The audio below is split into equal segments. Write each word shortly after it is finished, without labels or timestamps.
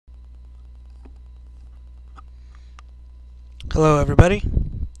Hello everybody,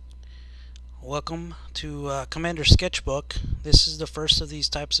 welcome to Commander Sketchbook. This is the first of these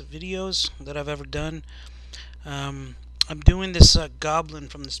types of videos that I've ever done. I'm doing this goblin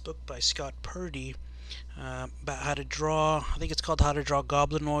from this book by Purdy about how to draw, I think it's called How to Draw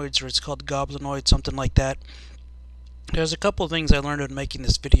Goblinoids, or it's called Goblinoids, something like that. There's a couple of things I learned in making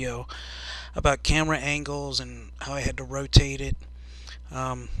this video about camera angles and how I had to rotate it.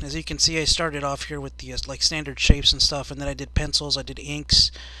 As you can see, I started off here with the like standard shapes and stuff, and then I did pencils, I did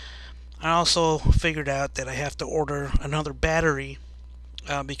inks. I also figured out that I have to order another battery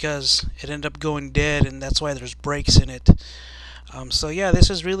because it ended up going dead, and that's why there's breaks in it. So yeah, this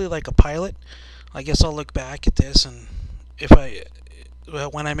is really like a pilot. I guess I'll look back at this, and if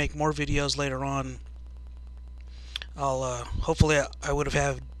when I make more videos later on, I'll hopefully I would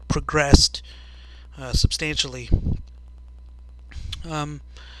have progressed substantially.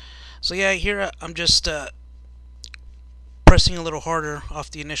 So yeah, here I'm just pressing a little harder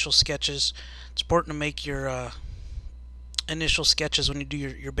off the initial sketches. It's important to make your initial sketches when you do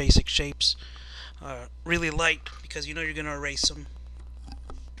your basic shapes really light, because you know you're going to erase them.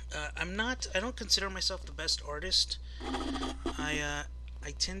 I don't consider myself the best artist. I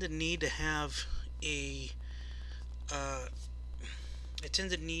tend to need to have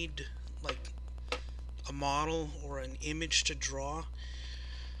like a model or an image to draw.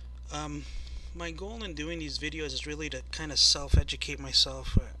 My goal in doing these videos is really to kind of self-educate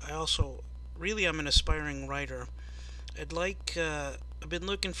myself. I also really am an aspiring writer. I've been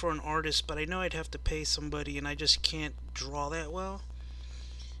looking for an artist, but I know I'd have to pay somebody, and I just can't draw that well.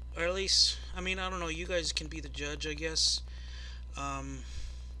 Or at least, I mean, I don't know, you guys can be the judge, I guess.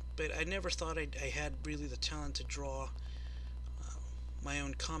 But I never thought I had really the talent to draw my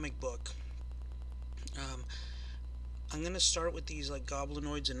own comic book. I'm going to start with these like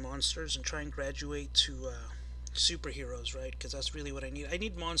goblinoids and monsters and try and graduate to superheroes, right? Because that's really what I need. I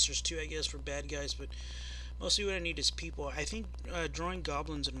need monsters too, I guess, for bad guys, but mostly what I need is people. I think drawing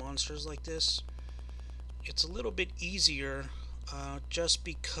goblins and monsters like this, it's a little bit easier just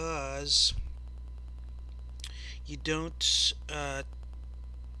because you don't, I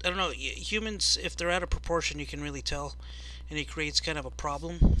don't know, humans, if they're out of proportion, you can really tell, and it creates kind of a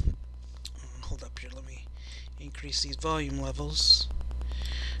problem. Hold up here, let me increase these volume levels.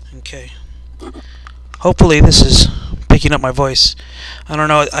 Okay, hopefully this is picking up my voice. I don't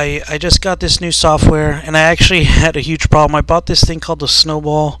know, I just got this new software, and I actually had a huge problem. I bought this thing called the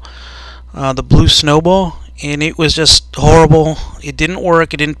Snowball, the blue Snowball, and it was just horrible. It didn't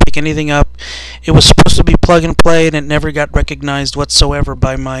work, it didn't pick anything up. It was supposed to be plug and play, and it never got recognized whatsoever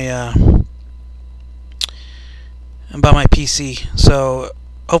by my PC. So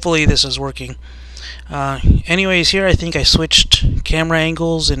hopefully this is working. Anyways, here I think I switched camera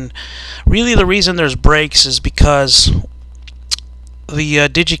angles, and really the reason there's breaks is because the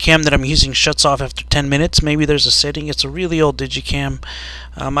Digicam that I'm using shuts off after 10 minutes. Maybe there's a setting. It's a really old Digicam.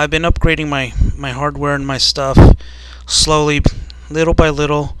 I've been upgrading my hardware and my stuff slowly, little by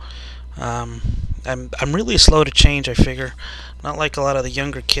little. I'm really slow to change, I figure. Not like a lot of the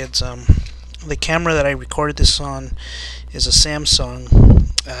younger kids. The camera that I recorded this on is a Samsung.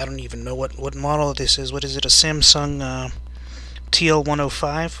 I don't even know what model this is. What is it? A Samsung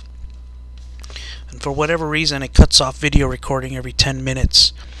TL105. And for whatever reason, it cuts off video recording every 10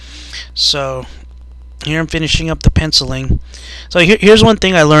 minutes. So here I'm finishing up the penciling. So here's one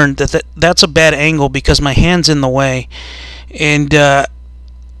thing I learned, that's a bad angle because my hand's in the way. And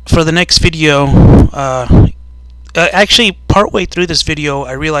for the next video, actually partway through this video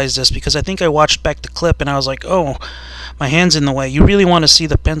I realized this, because I think I watched back the clip and I was like, oh, my hand's in the way. You really want to see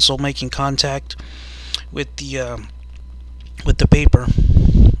the pencil making contact with the paper.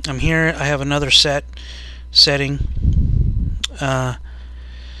 I'm here, I have another setting.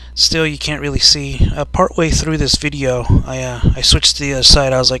 Still you can't really see. Partway through this video I switched to the other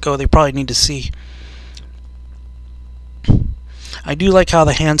side. I was like, oh, they probably need to see. I do like how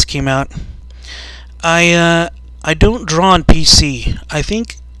the hands came out. I don't draw on PC. I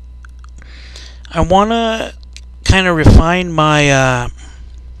think I wanna kind of refine my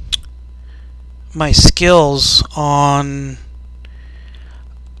my skills on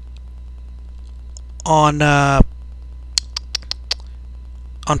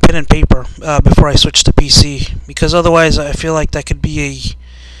pen and paper before I switch to PC, because otherwise I feel like that could be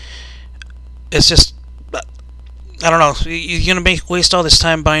it's just, I don't know, you're gonna waste all this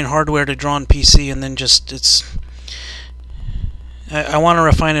time buying hardware to draw on PC, and then just I want to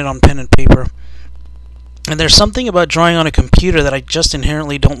refine it on pen and paper. And there's something about drawing on a computer that I just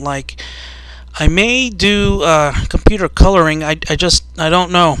inherently don't like. I may do computer coloring. I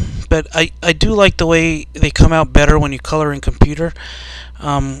don't know. but I do like the way they come out better when you color in computer.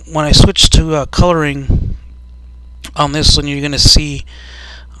 When I switch to coloring on this one, you're going to see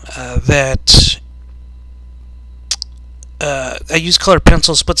that I use colored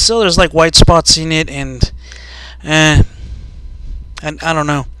pencils, but still there's like white spots in it, and I don't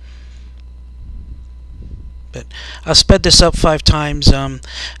know. But I sped this up 5 times.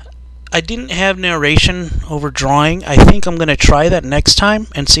 I didn't have narration over drawing. I think I'm going to try that next time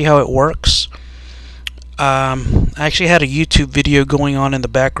and see how it works. I actually had a YouTube video going on in the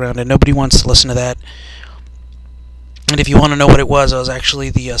background, and nobody wants to listen to that. And if you want to know what it was actually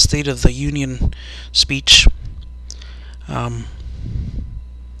the State of the Union speech. I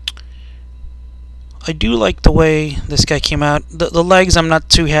do like the way this guy came out. The legs I'm not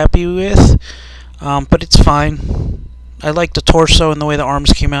too happy with, but it's fine. I like the torso and the way the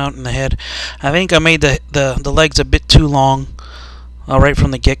arms came out and the head. I think I made the legs a bit too long right from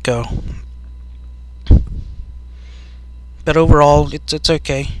the get-go. But overall, it's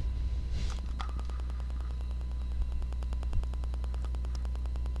okay.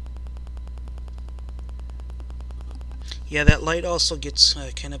 Yeah, that light also gets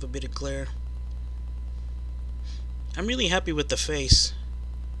kind of a bit of glare. I'm really happy with the face.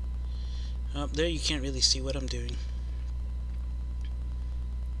 Up there you can't really see what I'm doing.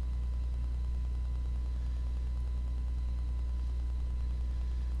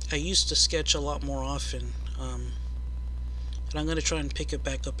 I used to sketch a lot more often, and I'm going to try and pick it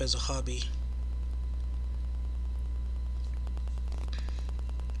back up as a hobby.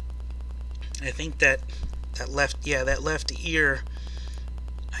 I think that left ear,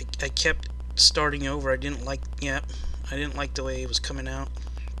 I kept starting over. I didn't like the way it was coming out.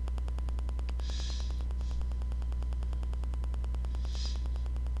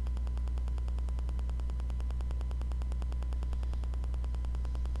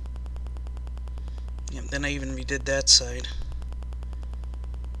 Yeah, then I even redid that side.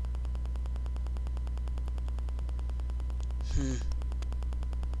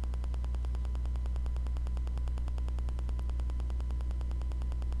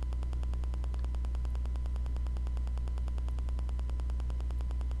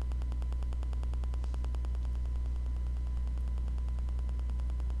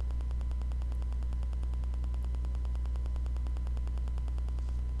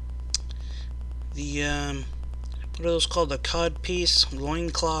 The what are those called? The cod piece,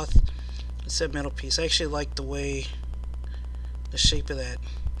 loincloth. It's that metal piece. I actually like the way, the shape of that.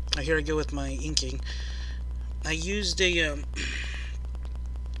 Here I go with my inking. I used a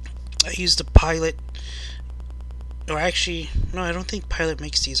Pilot, or actually no, I don't think Pilot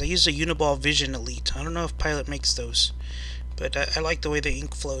makes these. I used a Uniball Vision Elite. I don't know if Pilot makes those, but I like the way the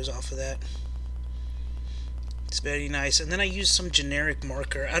ink flows off of that. It's very nice. And then I use some generic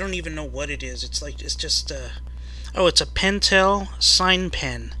marker. I don't even know what it is. It's just oh, it's a Pentel sign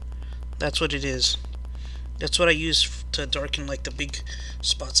pen. That's what it is. That's what I use to darken like the big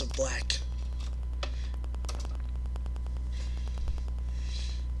spots of black.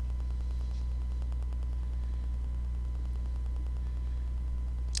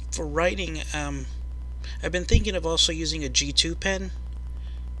 For writing, I've been thinking of also using a G2 pen.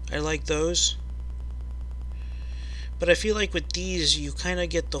 I like those. But I feel like with these, you kind of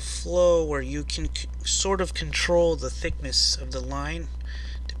get the flow where you can sort of control the thickness of the line,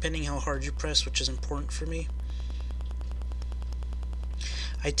 depending how hard you press, which is important for me.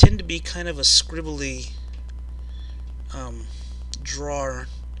 I tend to be kind of a scribbly drawer.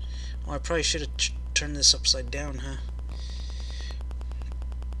 Well, I probably should have turned this upside down, huh?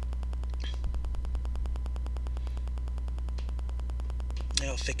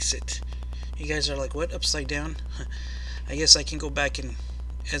 I'll fix it. You guys are like, what? Upside down? I guess I can go back and,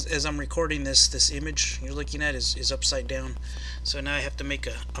 as I'm recording this image you're looking at is upside down. So now I have to make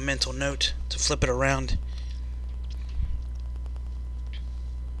a mental note to flip it around.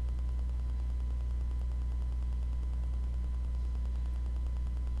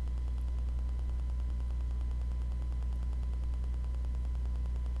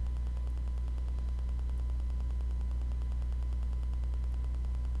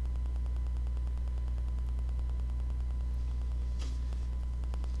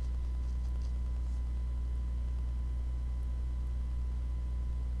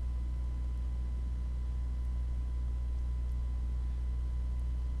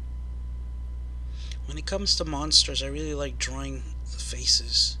 When it comes to monsters, I really like drawing the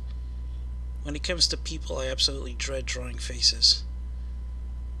faces. When it comes to people, I absolutely dread drawing faces.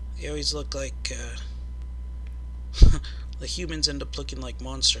 They always look like the humans end up looking like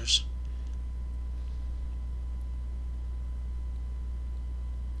monsters.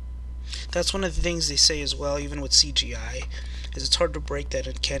 That's one of the things they say as well, even with CGI, is it's hard to break that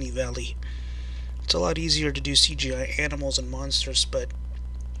uncanny valley. It's a lot easier to do CGI animals and monsters, but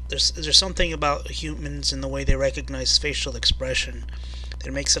there's something about humans and the way they recognize facial expression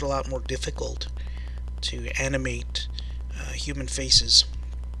that makes it a lot more difficult to animate human faces.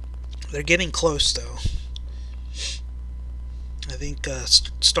 They're getting close, though. I think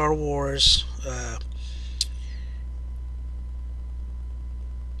Star Wars,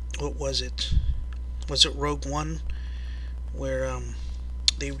 what was it? Was it Rogue One, where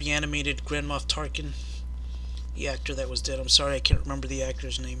they reanimated Grand Moff Tarkin, the actor that was dead? I'm sorry, I can't remember the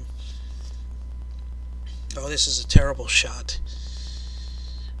actor's name. Oh, this is a terrible shot.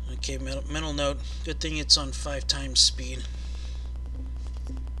 Okay, mental note. Good thing it's on 5 times speed.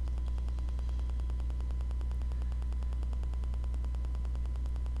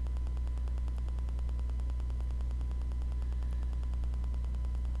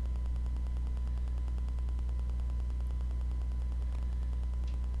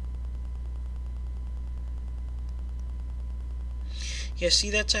 Yeah,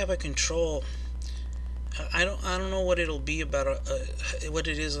 see, that type of control, I don't know what it'll be about what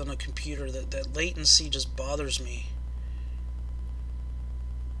it is on a computer. That latency just bothers me.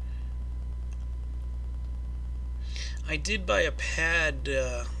 I did buy a pad,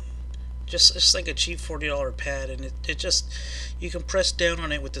 just like a cheap $40 pad, and it just, you can press down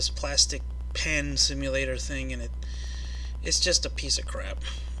on it with this plastic pen simulator thing, and it's just a piece of crap.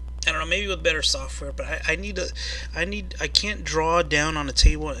 I don't know, maybe with better software, but I can't draw down on a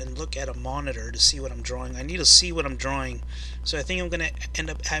table and look at a monitor to see what I'm drawing. I need to see what I'm drawing. So I think I'm gonna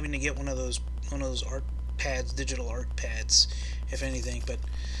end up having to get one of those art pads, digital art pads, if anything, but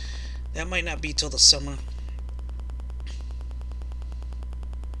that might not be till the summer.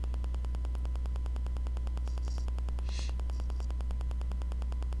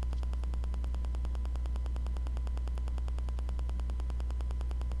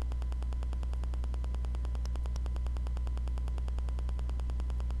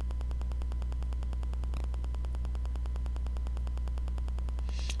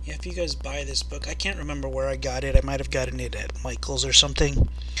 Yeah, if you guys buy this book, I can't remember where I got it. I might have gotten it at Michael's or something.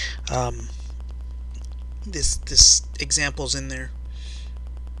 This example's in there.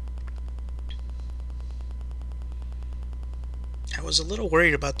 I was a little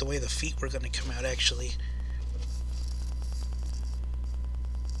worried about the way the feet were going to come out, actually.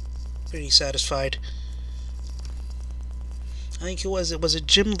 Pretty satisfied. I think it was it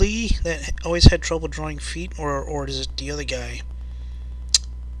Jim Lee that always had trouble drawing feet, or is it the other guy?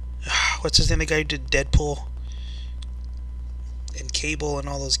 What's his name? The guy who did Deadpool and Cable and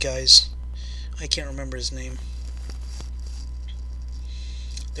all those guys. I can't remember his name.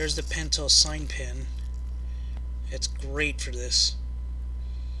 There's the Pentel sign pen. It's great for this.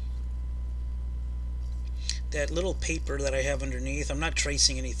 That little paper that I have underneath, I'm not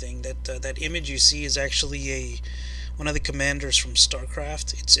tracing anything. That image you see is actually one of the commanders from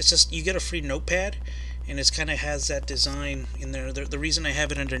StarCraft. It's just, you get a free notepad, and it kind of has that design in there. The reason I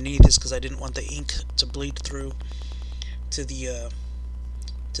have it underneath is because I didn't want the ink to bleed through to the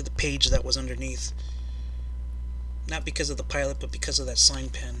page that was underneath. Not because of the pilot, but because of that sign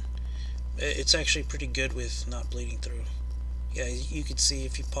pen. It's actually pretty good with not bleeding through. Yeah, you can see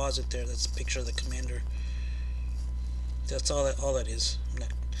if you pause it there. That's a picture of the commander. That's all that is.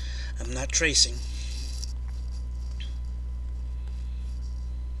 I'm not tracing.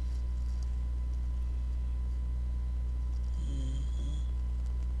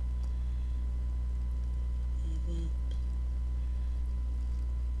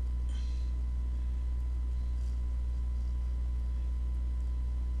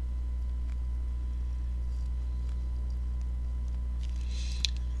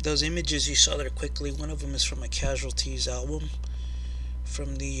 Those images you saw there quickly, one of them is from a Casualties album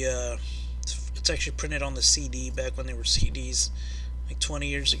from the it's actually printed on the CD back when they were CDs, like 20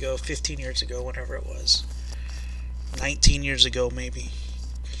 years ago, 15 years ago, whatever it was, 19 years ago maybe.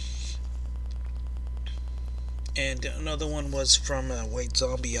 And another one was from a White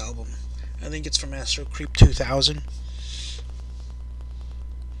Zombie album. I think it's from Astro Creep 2000.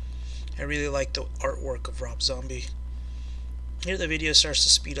 I really like the artwork of Rob Zombie. Here the video starts to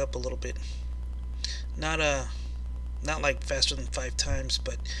speed up a little bit. Not like faster than 5 times,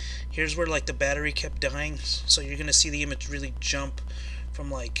 but here's where like the battery kept dying. So you're gonna see the image really jump from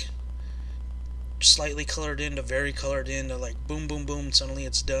like slightly colored in to very colored in to like boom boom boom, suddenly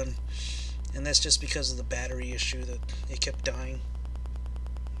it's done. And that's just because of the battery issue that it kept dying.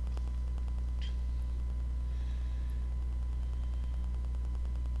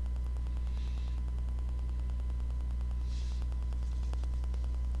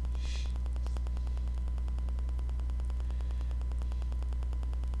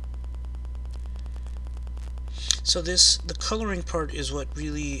 So the coloring part is what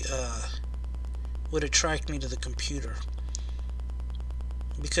really would attract me to the computer,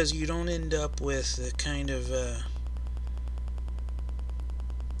 because you don't end up with the kind of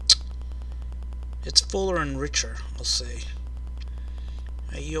it's fuller and richer, I'll say.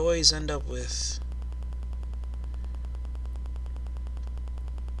 You always end up with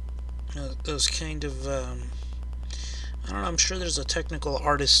those kind of I don't know, I'm sure there's a technical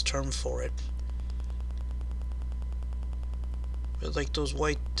artist term for it, but like those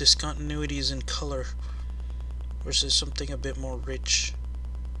white discontinuities in color versus something a bit more rich.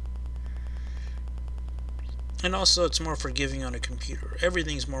 And also it's more forgiving on a computer.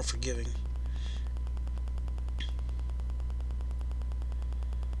 Everything's more forgiving.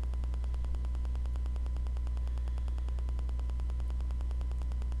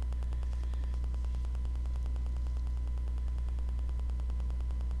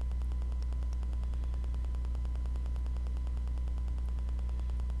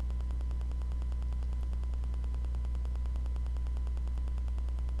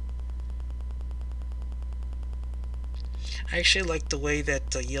 I actually like the way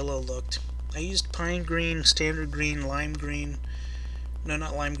that the yellow looked. I used pine green, standard green, lime green. No,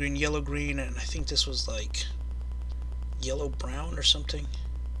 not lime green, yellow green, and I think this was like yellow brown or something.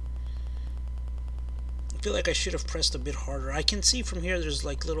 I feel like I should have pressed a bit harder. I can see from here there's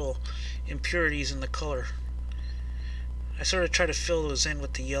like little impurities in the color. I sort of try to fill those in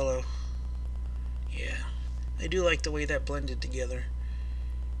with the yellow. Yeah, I do like the way that blended together.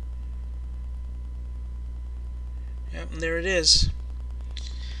 Yep, and there it is.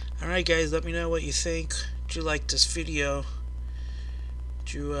 Alright guys, let me know what you think. Did you like this video?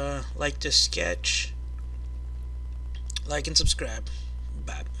 Did you like this sketch? Like and subscribe.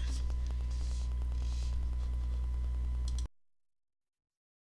 Bye.